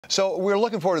So we're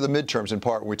looking forward to the midterms in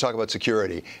part when we talk about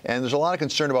security. And there's a lot of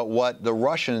concern about what the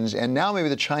Russians and now maybe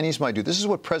the Chinese might do. This is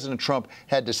what President Trump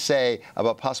had to say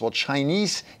about possible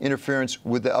Chinese interference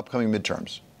with the upcoming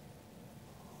midterms.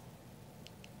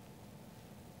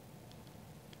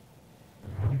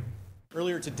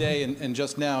 Earlier today and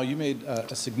just now, you made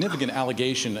a significant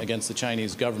allegation against the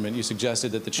Chinese government. You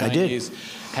suggested that the Chinese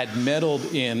had meddled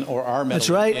in or are meddling. That's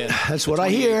right. In That's the what I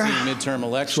hear. Midterm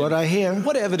election. That's what I hear.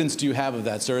 What evidence do you have of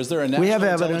that, sir? Is there a national we have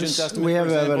intelligence evidence. estimate? We have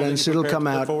for example, evidence. It'll come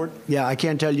out. Forward? Yeah, I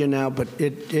can't tell you now, but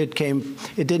it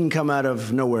didn't come out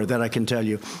of nowhere, that I can tell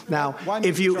you. Now,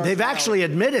 they've actually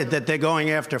admitted that they're going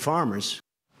after farmers.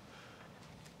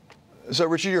 So,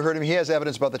 Richard, you heard him. He has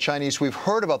evidence about the Chinese. We've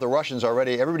heard about the Russians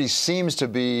already. Everybody seems to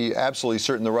be absolutely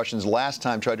certain the Russians last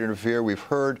time tried to interfere. We've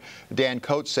heard Dan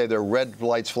Coates say there are red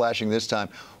lights flashing this time.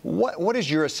 What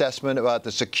is your assessment about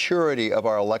the security of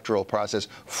our electoral process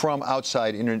from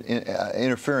outside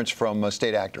interference from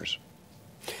state actors?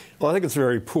 Well, I think it's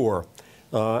very poor.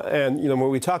 And, you know, when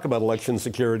we talk about election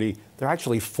security, there are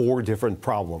actually 4 different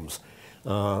problems.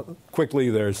 Quickly,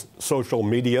 there's social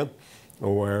media,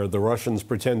 where the Russians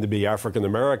pretend to be African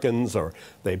Americans or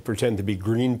they pretend to be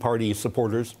Green Party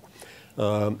supporters.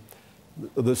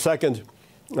 The second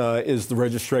is the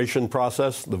registration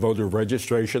process, the voter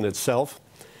registration itself.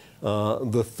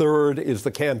 The third is the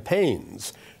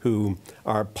campaigns, who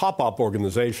are pop-up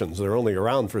organizations. They're only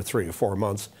around for 3 or 4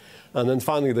 months. And then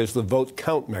finally, there's the vote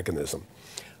count mechanism.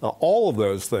 All of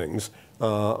those things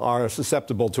are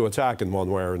susceptible to attack in one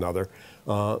way or another.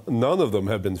 None of them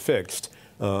have been fixed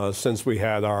since we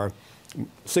had our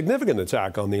significant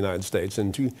attack on the United States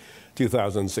in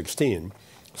 2016.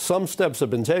 Some steps have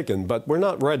been taken, but we're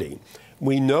not ready.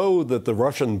 We know that the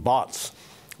Russian bots,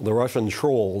 the Russian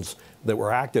trolls that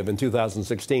were active in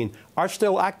 2016 are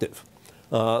still active.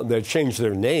 They've changed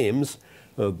their names,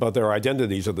 but their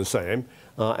identities are the same,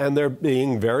 and they're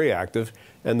being very active,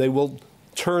 and they will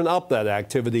turn up that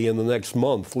activity in the next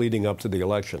month leading up to the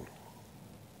election.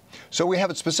 So we have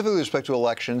it specifically with respect to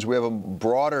elections. We have a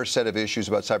broader set of issues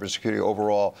about cybersecurity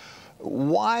overall.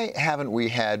 Why haven't we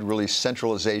had really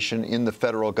centralization in the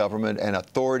federal government and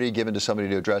authority given to somebody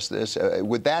to address this?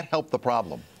 Would that help the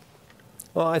problem?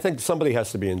 Well, I think somebody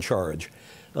has to be in charge.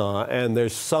 And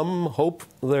there's some hope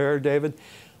there, David.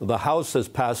 The House has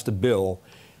passed a bill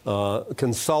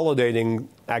consolidating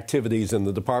activities in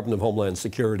the Department of Homeland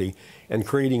Security and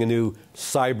creating a new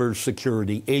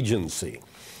cybersecurity agency.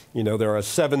 You know, there are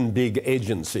 7 big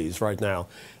agencies right now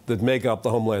that make up the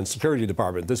Homeland Security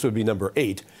Department. This would be number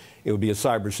 8. It would be a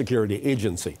cybersecurity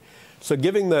agency. So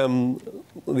giving them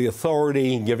the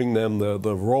authority, giving them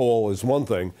the role is one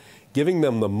thing. Giving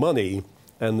them the money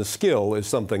and the skill is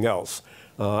something else.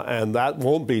 And that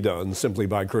won't be done simply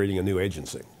by creating a new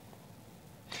agency.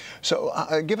 So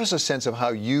give us a sense of how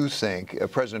you think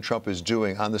President Trump is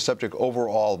doing on the subject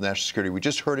overall of national security. We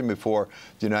just heard him before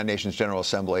the United Nations General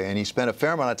Assembly, and he spent a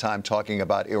fair amount of time talking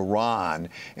about Iran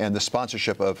and the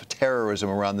sponsorship of terrorism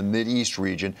around the Mideast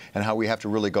region and how we have to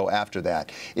really go after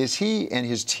that. Is he and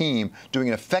his team doing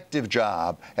an effective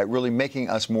job at really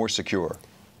making us more secure?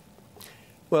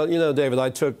 Well, you know, David, I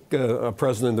took a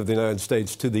president of the United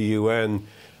States to the UN.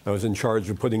 I was in charge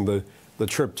of putting the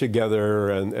trip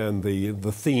together and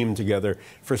the theme together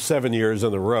for 7 years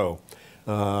in a row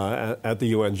at the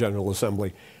UN General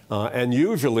Assembly. And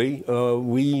usually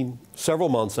we, several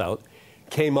months out,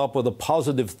 came up with a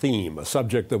positive theme, a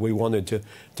subject that we wanted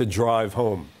to drive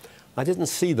home. I didn't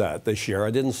see that this year.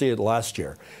 I didn't see it last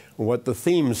year. What the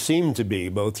theme seemed to be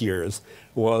both years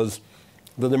was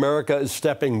that America is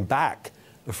stepping back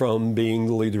from being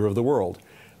the leader of the world.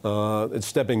 It's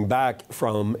stepping back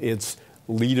from its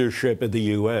leadership at the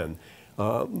UN.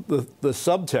 The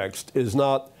subtext is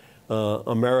not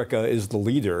America is the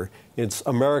leader. It's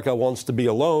America wants to be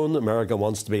alone, America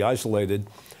wants to be isolated,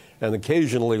 and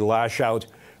occasionally lash out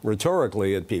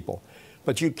rhetorically at people.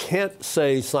 But you can't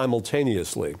say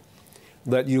simultaneously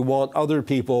that you want other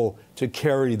people to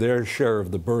carry their share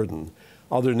of the burden,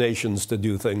 other nations to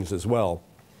do things as well,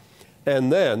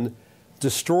 and then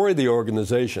destroy the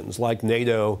organizations like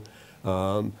NATO,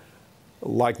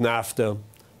 like NAFTA,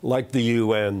 like the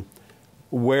UN,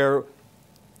 where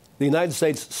the United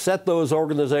States set those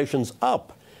organizations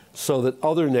up so that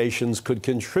other nations could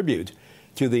contribute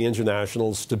to the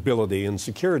international stability and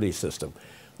security system.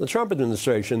 The Trump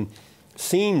administration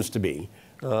seems to be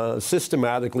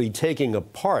systematically taking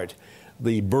apart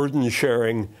the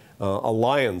burden-sharing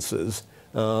alliances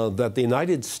that the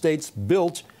United States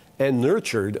built and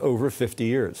nurtured over 50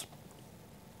 years.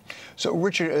 So,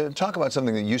 Richard, talk about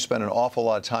something that you spend an awful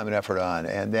lot of time and effort on,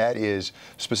 and that is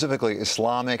specifically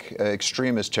Islamic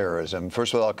extremist terrorism,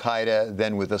 first with al-Qaeda,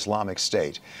 then with Islamic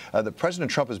State.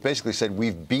 President Trump has basically said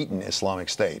we've beaten Islamic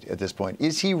State at this point.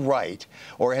 Is he right,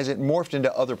 or has it morphed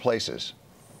into other places?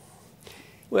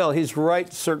 Well, he's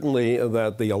right, certainly,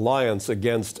 that the alliance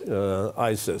against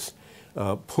ISIS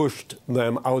pushed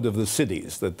them out of the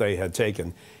cities that they had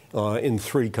taken in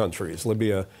 3 countries,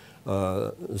 Libya,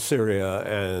 Syria,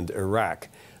 and Iraq.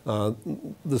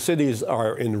 The cities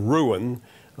are in ruin.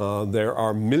 There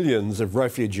are millions of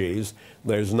refugees.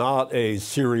 There's not a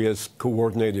serious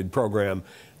coordinated program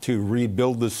to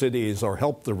rebuild the cities or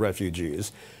help the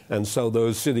refugees. And so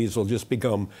those cities will just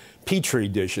become petri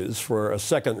dishes for a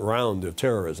second round of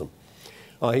terrorism.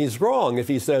 He's wrong if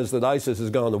he says that ISIS has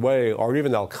gone away, or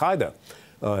even al-Qaeda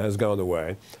has gone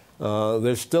away.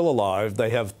 They're still alive.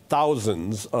 They have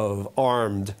thousands of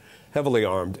heavily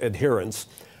armed adherents.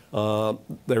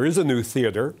 There is a new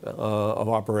theater of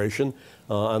operation,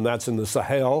 and that's in the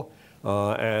Sahel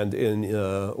and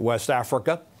in West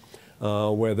Africa,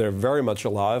 where they're very much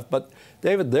alive. But,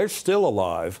 David, they're still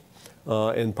alive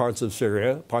in parts of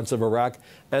Syria, parts of Iraq,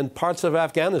 and parts of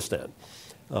Afghanistan.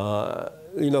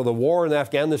 You know, the war in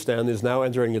Afghanistan is now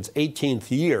entering its 18th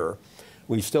year.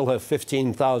 We still have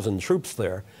 15,000 troops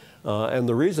there. And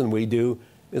the reason we do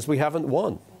is we haven't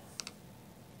won.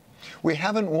 We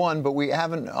haven't won, but we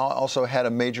haven't also had a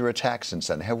major attack since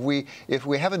then. Have we, if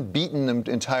we haven't beaten them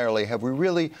entirely, have we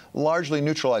really largely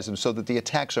neutralized them so that the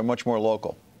attacks are much more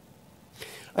local?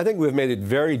 I think we've made it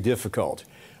very difficult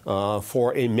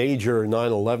for a major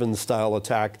 9/11 style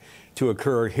attack to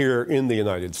occur here in the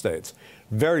United States.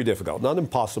 Very difficult, not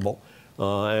impossible.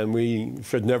 And we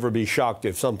should never be shocked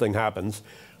if something happens.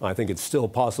 I think it's still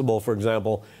possible, for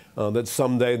example, that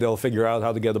someday they'll figure out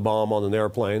how to get a bomb on an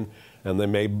airplane, and they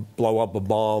may blow up a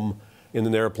bomb in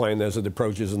an airplane as it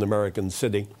approaches an American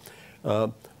city.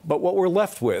 But what we're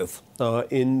left with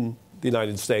in the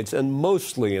United States, and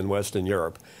mostly in Western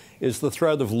Europe, is the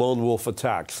threat of lone wolf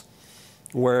attacks,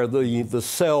 where the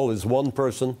cell is one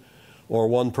person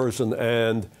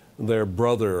and their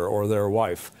brother or their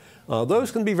wife.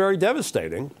 Those can be very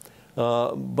devastating,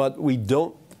 but we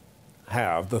don't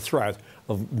have the threat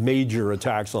of major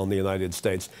attacks on the United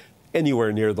States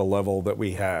anywhere near the level that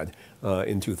we had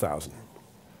in 2000.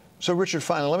 So, Richard,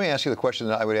 finally, let me ask you the question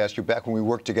that I would ask you back when we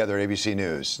worked together at ABC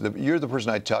News. You're the person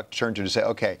I turned to say,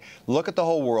 okay, look at the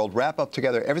whole world, wrap up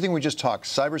together everything we just talked,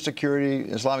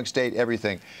 cybersecurity, Islamic State,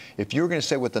 everything. If you were going to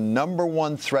say what the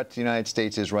 #1 threat to the United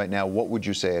States is right now, what would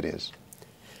you say it is?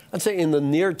 I'd say in the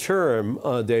near term,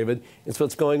 David, it's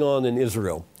what's going on in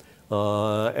Israel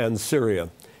and Syria.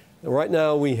 Right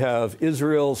now we have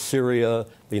Israel, Syria,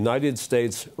 the United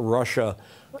States, Russia,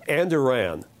 and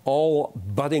Iran all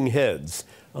butting heads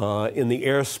in the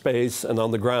airspace and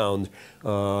on the ground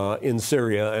in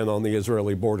Syria and on the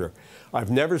Israeli border.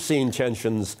 I've never seen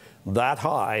tensions that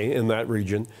high in that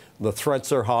region. The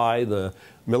threats are high. The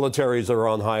militaries are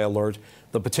on high alert.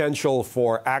 The potential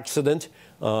for accident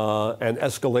and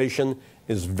escalation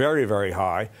is very, very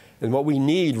high. And what we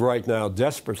need right now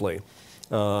desperately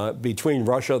between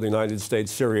Russia, the United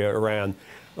States, Syria, Iran,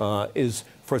 is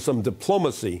for some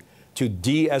diplomacy to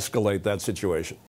de-escalate that situation.